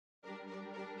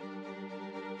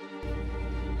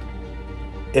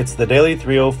It's the Daily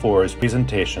 304's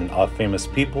presentation of famous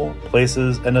people,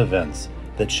 places, and events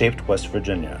that shaped West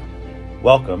Virginia.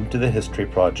 Welcome to the History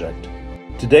Project.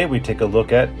 Today we take a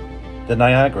look at the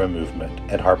Niagara Movement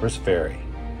at Harpers Ferry.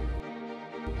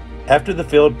 After the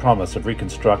failed promise of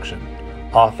Reconstruction,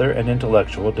 author and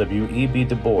intellectual W.E.B.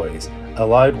 DuBois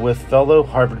allied with fellow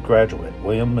Harvard graduate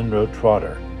William Monroe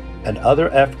Trotter and other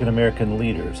African American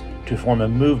leaders to form a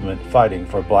movement fighting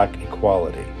for black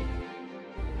equality.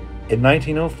 In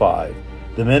 1905,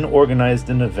 the men organized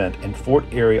an event in Fort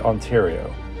Erie,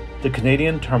 Ontario, the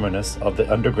Canadian terminus of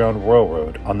the Underground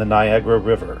Railroad on the Niagara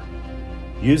River.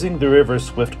 Using the river's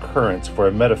swift currents for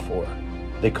a metaphor,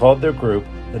 they called their group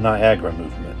the Niagara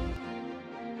Movement.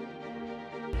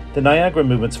 The Niagara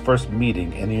Movement's first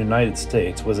meeting in the United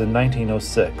States was in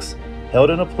 1906, held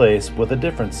in a place with a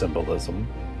different symbolism,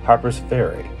 Harpers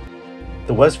Ferry,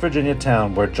 the West Virginia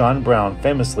town where John Brown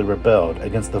famously rebelled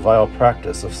against the vile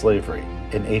practice of slavery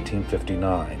in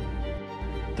 1859.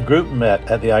 The group met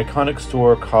at the iconic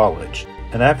Storer College,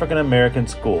 an African-American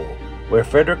school where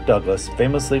Frederick Douglass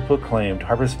famously proclaimed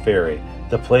Harpers Ferry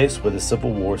the place where the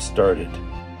Civil War started.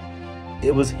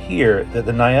 It was here that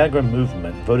the Niagara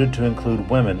Movement voted to include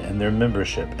women in their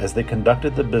membership as they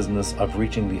conducted the business of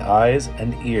reaching the eyes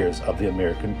and ears of the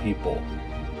American people.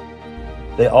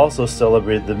 They also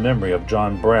celebrated the memory of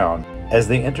John Brown as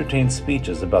they entertained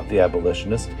speeches about the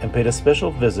abolitionists and paid a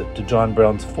special visit to John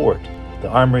Brown's fort, the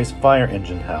Armory's fire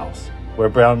engine house, where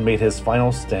Brown made his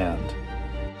final stand.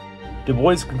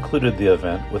 DuBois concluded the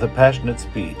event with a passionate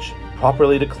speech,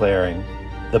 properly declaring,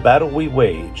 "The battle we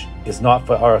wage is not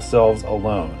for ourselves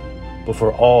alone, but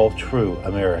for all true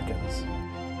Americans."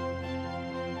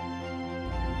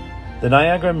 The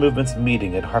Niagara Movement's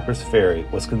meeting at Harpers Ferry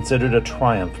was considered a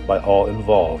triumph by all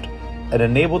involved and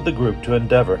enabled the group to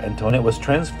endeavor until it was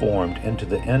transformed into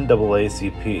the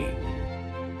n.a.a.c.p,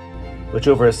 which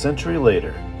over a century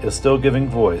later is still giving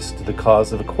voice to the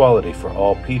cause of equality for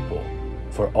all people,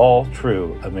 for all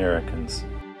true Americans.